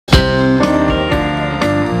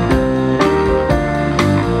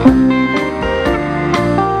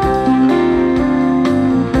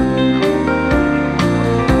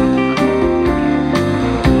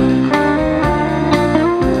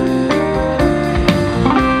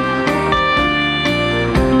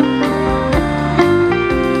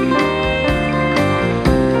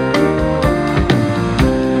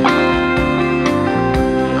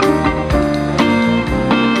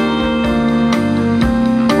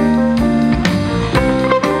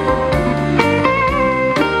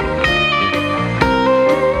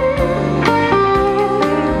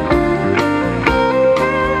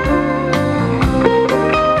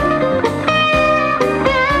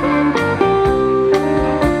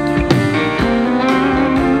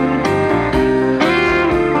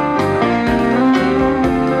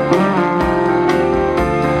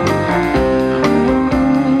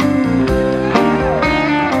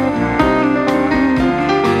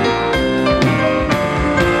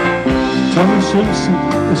Simpson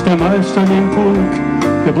ist der Meister im Pulk.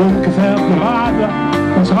 Der bunt gefärbte Radler,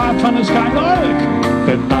 das Radfahren ist kein Olk.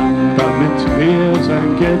 Wenn man damit wer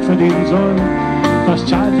sein Geld verdienen soll, das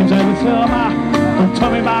zahlt ihm seine Firma und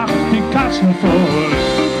Tommy macht die Kassen voll.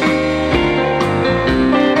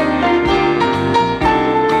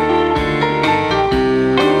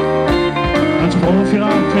 Als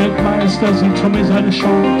Profi-Radweltmeister sieht Tommy seine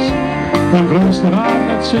Chance beim größten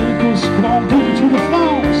Radler-Zirkus Grand Prix Tour de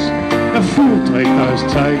France. Er fuhr trägt als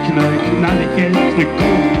Zeichner knallig gelbe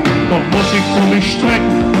Kuh. Doch muss ich für mich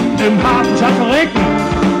strecken, im harten Sand verrecken.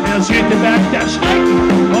 Er sieht den Berg der Schrecken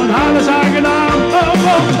und alle sagen am oh,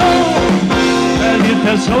 oh, oh. Verliert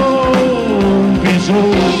Person, wieso?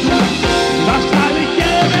 Das kann ich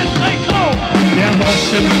hier mit Trikot. Der Boss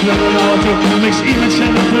im schlimmen Auto mixt ihm ein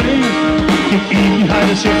schnelles Bling. Gib ihm die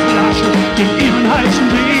heiße Flasche, gib ihm einen heißen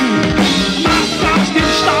Ding. Mach aus dem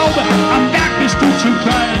Staube, am Berg bist du zu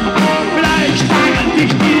klein. Vielleicht fangen dich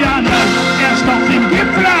die anderen erst auf den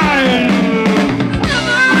Gipfel ein.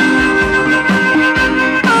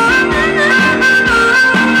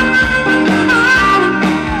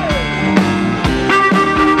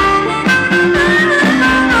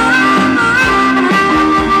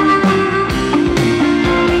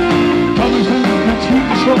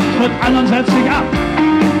 Mit anderen setzt sich ab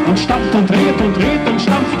und stampft und dreht und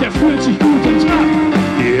stampft, der fühlt sich gut ins Rad.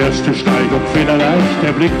 Die erste Steigung federleicht,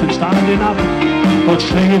 der blickt den Stadion ab und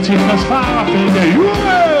schlägt sich das Fahrerfeld, der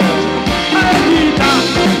jubelt. All die da,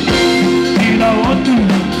 die da unten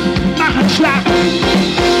machen Schlag.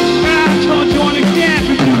 That's what you wanna get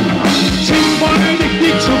to do. Sind freudig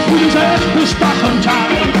nicht so früh selbst bis Bach und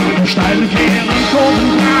Tal. Steile Kehren, Kurven,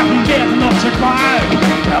 Graben werden noch zur Qual.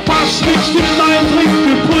 Der Boss mixt den neuen Trink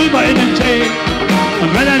mit Pulver in den Tee. Und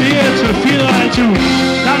wenn er dir zu viel rein tut,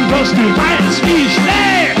 dann wirst du weiß wie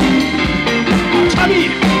Schnee. Tommy,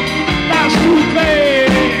 das tut weh.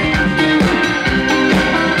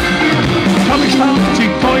 Tommy stampft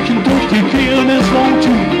sich keuchend durch die Kehren ins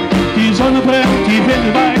Wohntum. Die Sonne brennt, die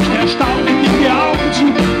Winde weicht, der Staub in die Augen zu.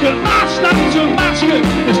 Gemaßnahmen zur Maske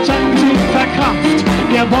ist sein Gesicht verkrampft.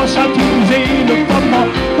 Der Boss hat die Seele vom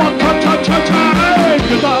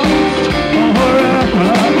gedampft.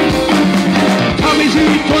 Tommy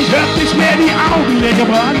sieht und hört nicht mehr, die Augen leer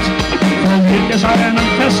gebrannt. Verliert er seinen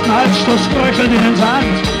festen Halsstoß, röchelt in den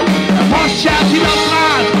Sand. Der Boss schert ihn aufs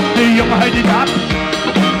Rad, der Junge hält ihn ab.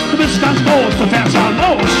 Du bist ganz groß, du fährst halt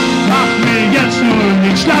los. Mach mir jetzt nur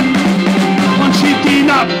den Schlapp und schiebt ihn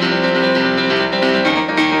ab.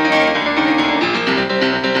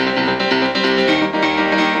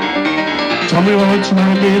 Tommy rollt 2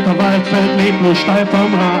 Meter weit, fällt leblos steif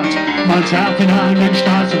am Rad. Man zerrt ihn an den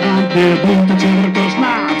Straßenrand, der bunte Zirkus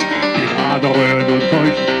naht. Die Räder röhren und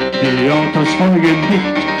keuchen, die Autos folgen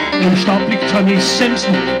nicht. Im Staub liegt Tommy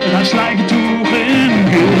Simpson, das Schleichentuch im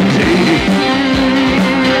Gesicht.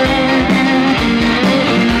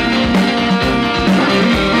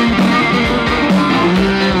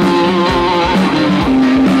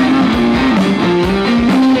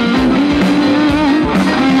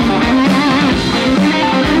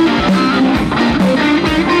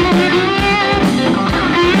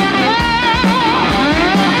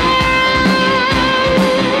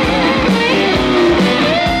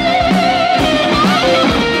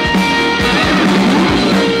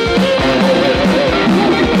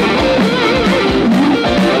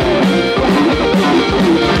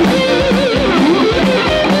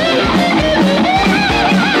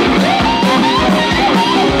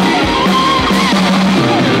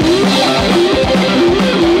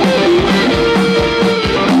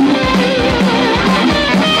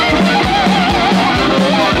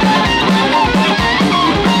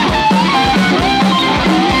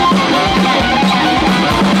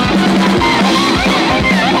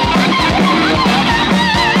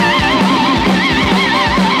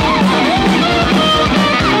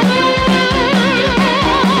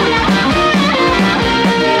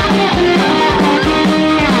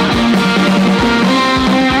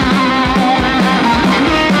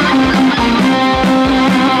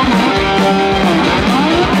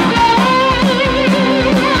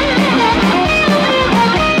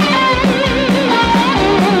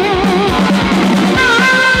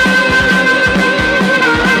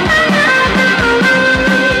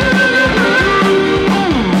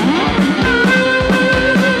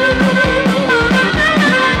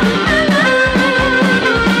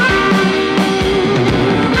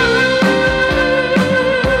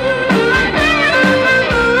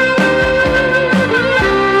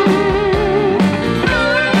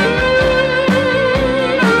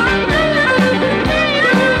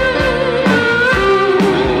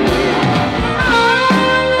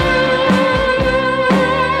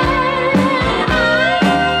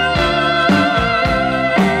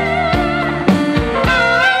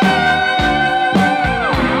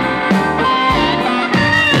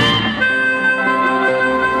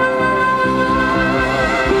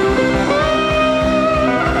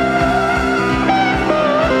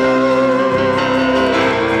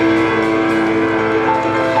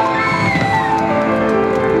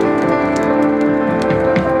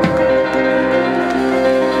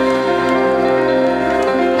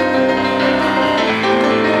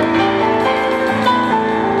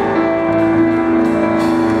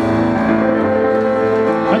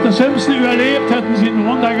 Schlimmsten überlebt, hätten sie ihn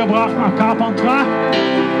runtergebracht nach Carpentras,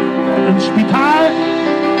 ins Spital.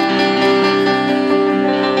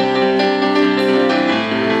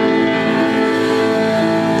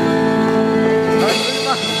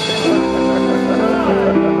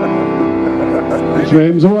 Das wäre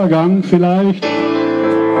ihm so ergangen, vielleicht.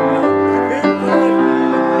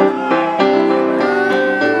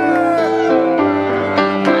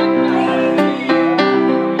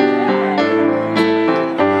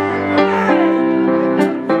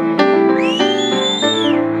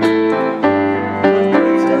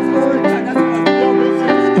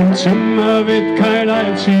 Im Zimmer weht kein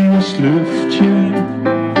einziges Lüftchen,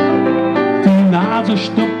 die Nase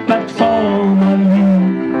schnuppert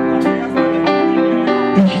Formalin.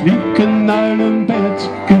 Ich lieg in einem Bett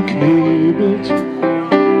geknebelt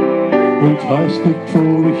und weiß nicht,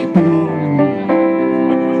 wo ich bin.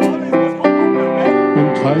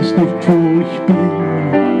 Und weiß nicht, wo ich bin.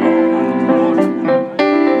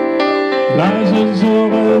 Leise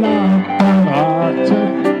surren Apparate,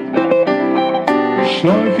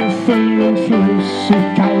 Schläuche füllen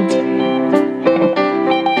Flüssigkeit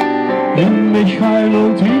in mich rein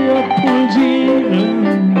und hier pulsieren.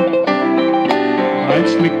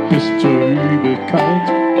 Reizt mich bis zur Übelkeit.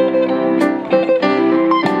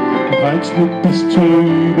 Reizt mich bis zur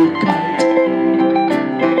Übelkeit.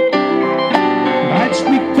 Reizt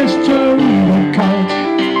mich bis zur Übelkeit.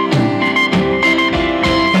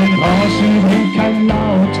 Denn draußen bringt kein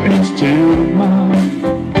Laut ins Zimmer.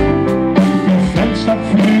 Die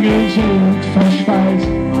Fensterflügel sind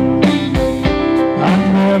verschweißt. An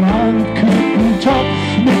der Wand klebt ein Topf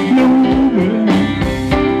mit Blumen.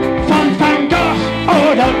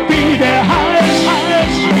 Oder wie der Hals.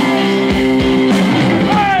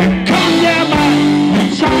 Kommt der Mann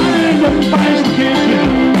mit seinem weißen Kittel.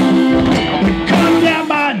 Kommt der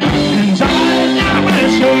Mann in seinem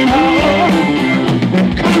weißen Haar.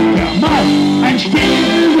 Kommt der Mann, ein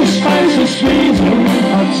stilles weißes Wesen,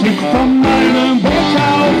 hat sich von meinem Bett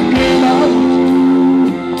aufgelacht.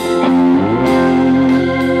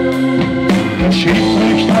 Er schiebt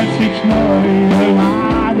recht häufig neue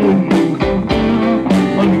Laden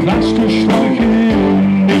und lasst die Schläuche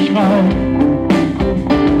in mich rein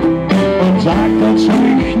und sagt, als ob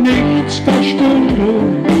ich nichts verstünde.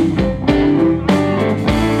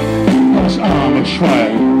 Das arme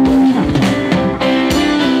Schwein.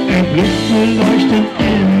 Er blickt mir leuchtend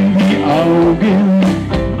in die Augen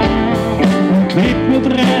und klebt mit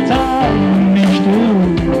Rätern nicht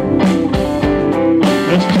um.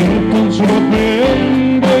 Es tut uns so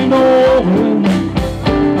in den Ohren,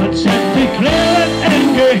 als hätte ich Klären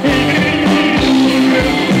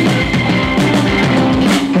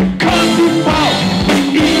Bekommt die Frau in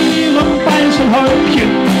ihrem weißen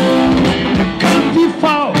Häubchen, bekommt die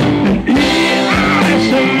Frau in ihrem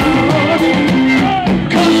weißen Häubchen,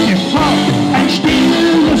 bekommt die Frau ein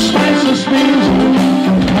stilles weißes Wesen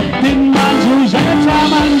und hat den Mann so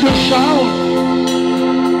seltsam angeschaut.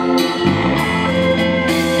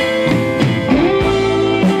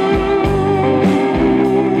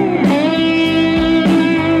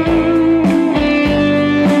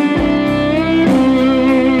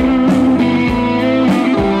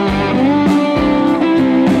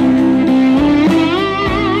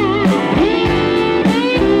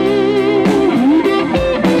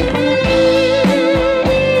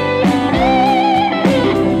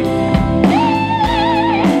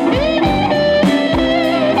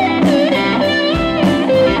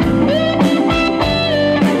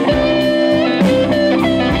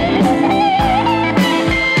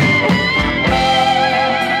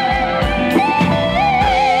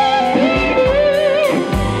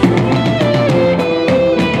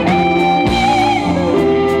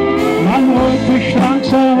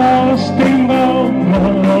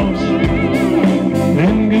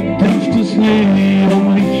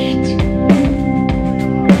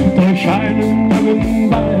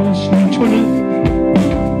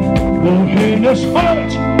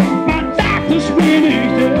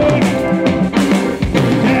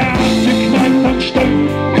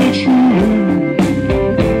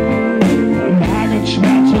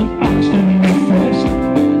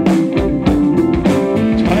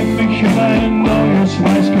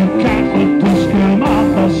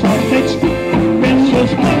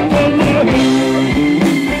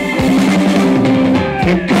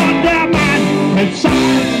 Mit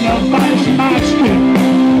seiner weißen Maske,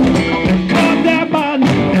 kommt der Mann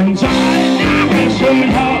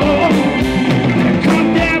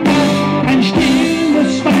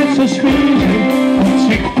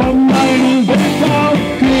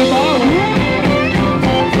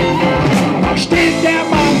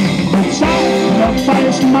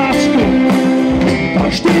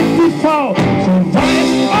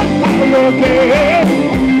okay.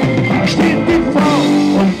 Da steht die Frau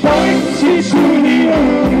und beugt sie zu dir.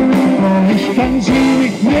 Oh, ich kann sie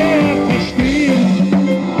nicht mehr verstehen.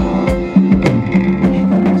 Ich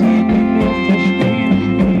kann sie nicht mehr verstehen.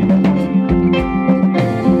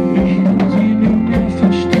 Ich kann sie nicht mehr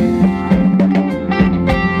verstehen.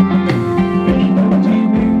 Ich kann sie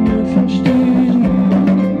nicht mehr verstehen.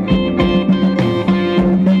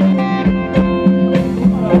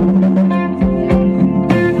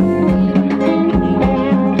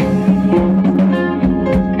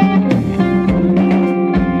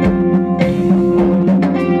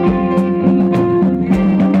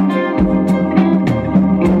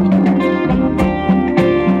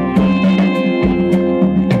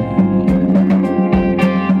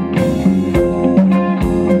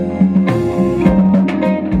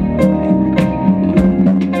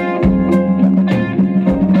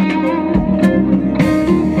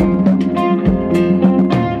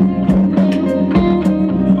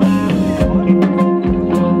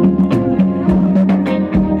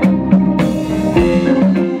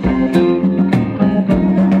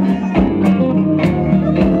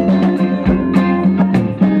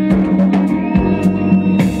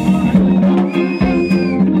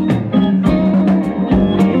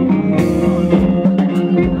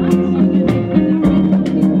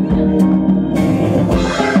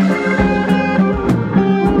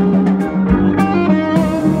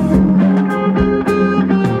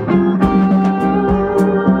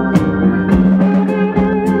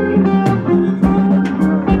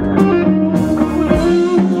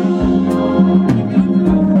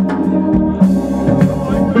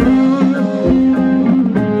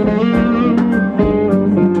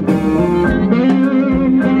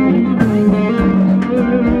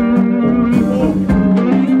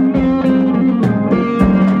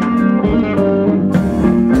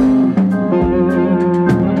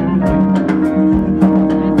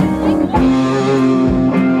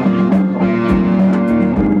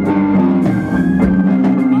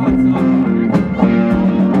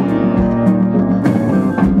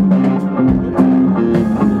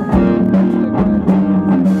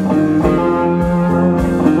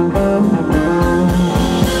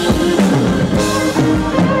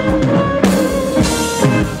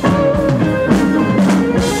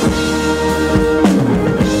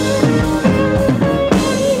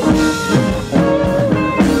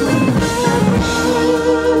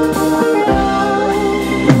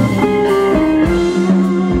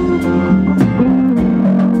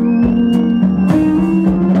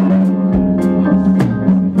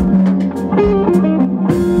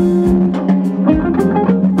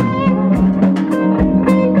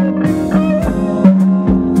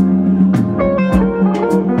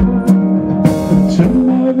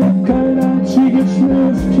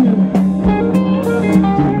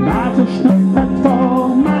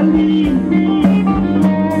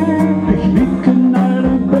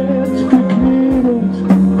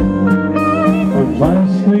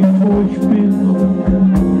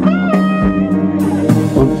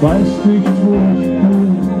 Weiß nicht, wo ich bin.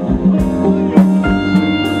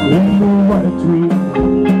 In the white room,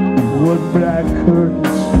 with black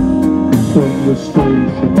curtains from the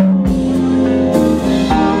station.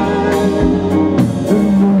 In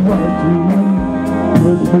the white room,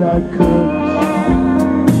 with black curtains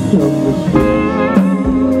from the station.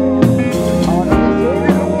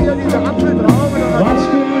 Was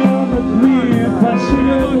genau mit mir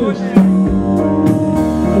passiert ist,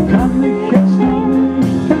 kann ich jetzt noch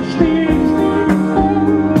nicht verstehen.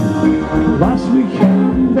 Was mich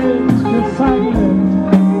in der Welt gefallen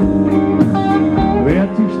hat,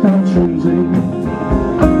 werd ich dann schon sehen.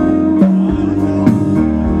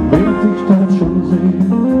 Werd ich dann schon sehen.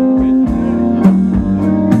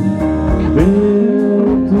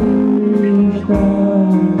 Werd ich dann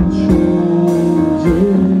schon sehen.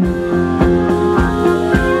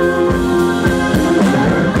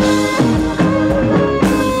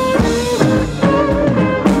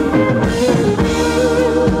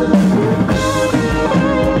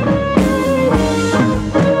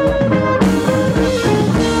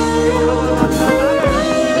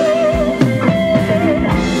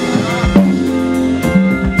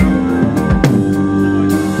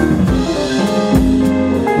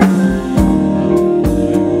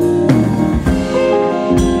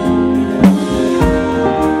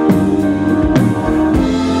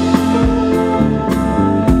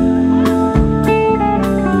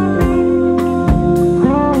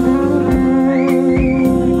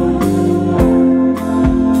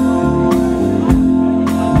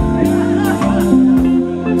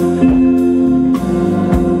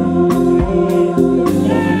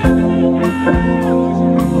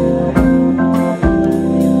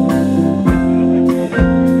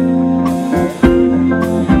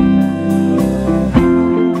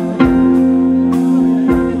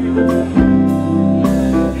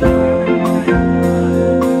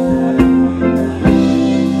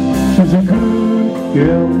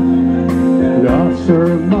 girl loves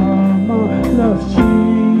her mama, loves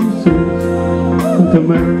Jesus, and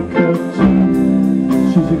America too.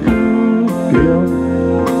 She's a good girl,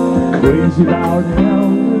 crazy about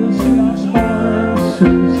Elvis, loves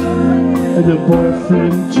horses, and a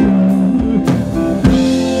boyfriend too.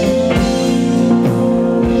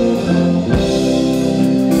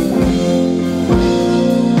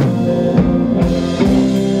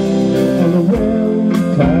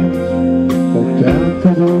 Down to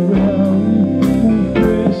the well, and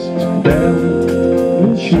kissed down,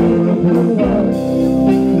 and sure of her life.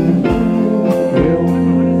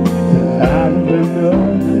 I've been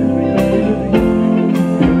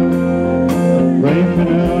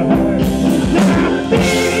raping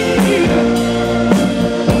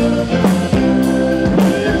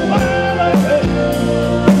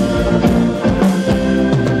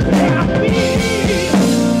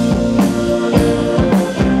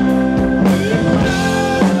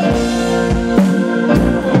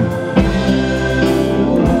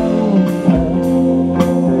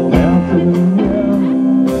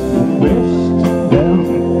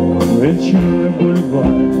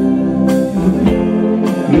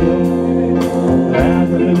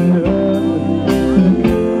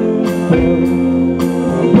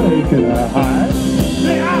her heart.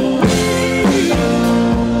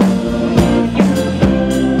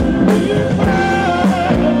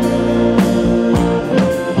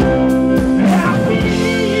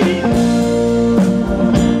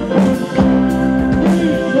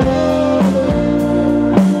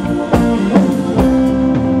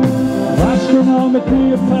 Mit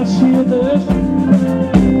mir passiert ist,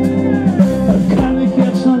 das kann ich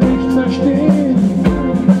jetzt noch nicht verstehen.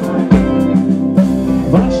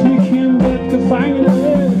 Was mich hier im Bett gefangen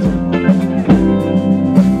hält,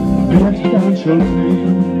 wird ich dann schon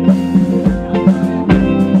sehen.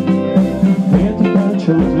 Wird ich dann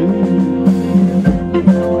schon sehen.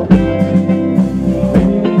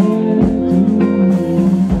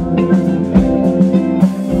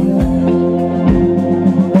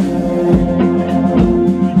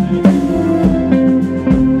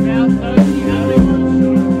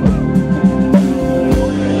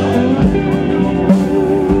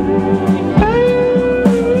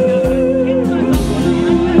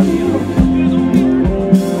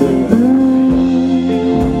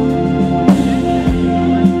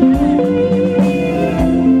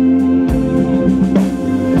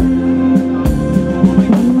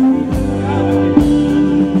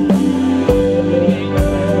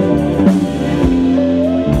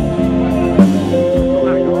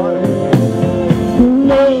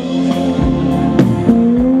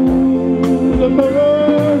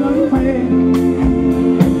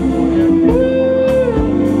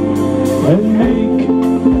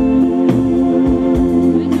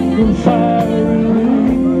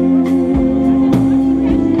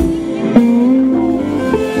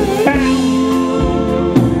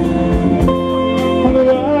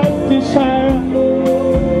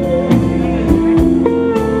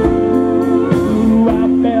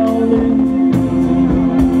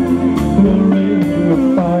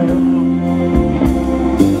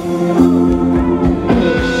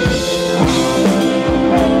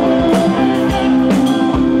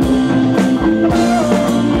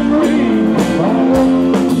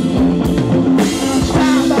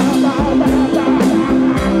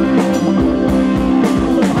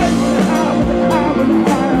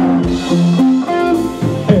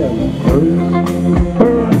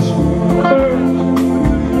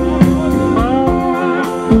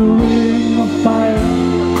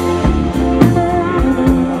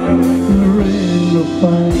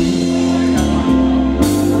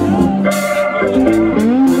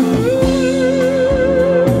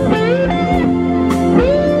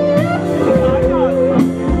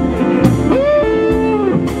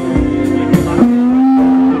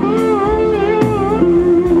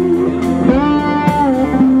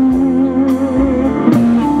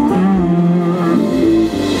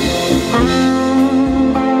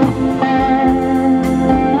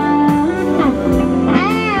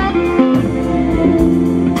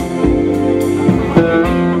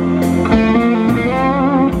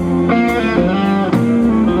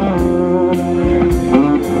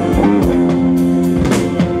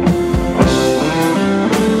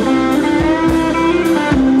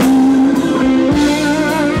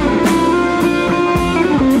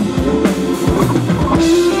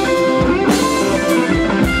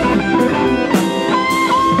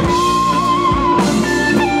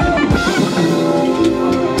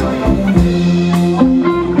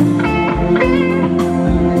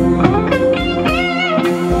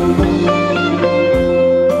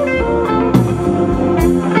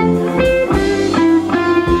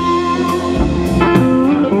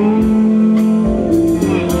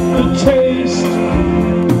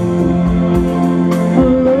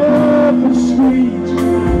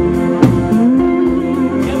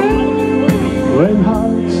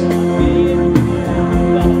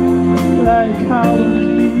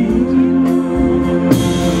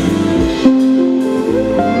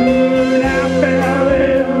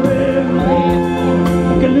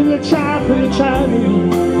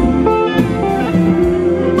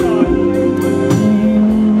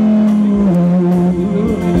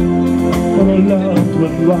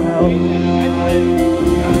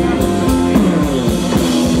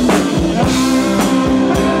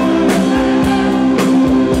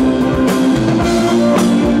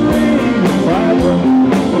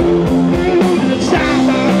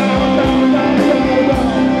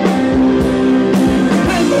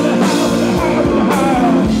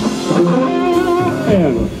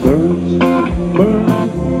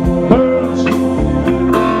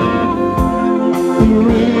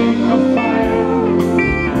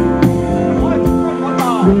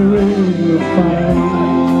 fire.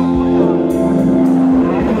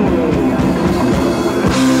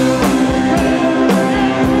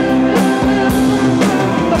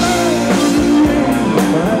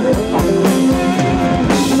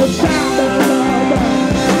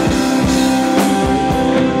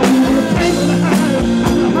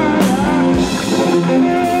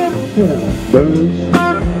 Birds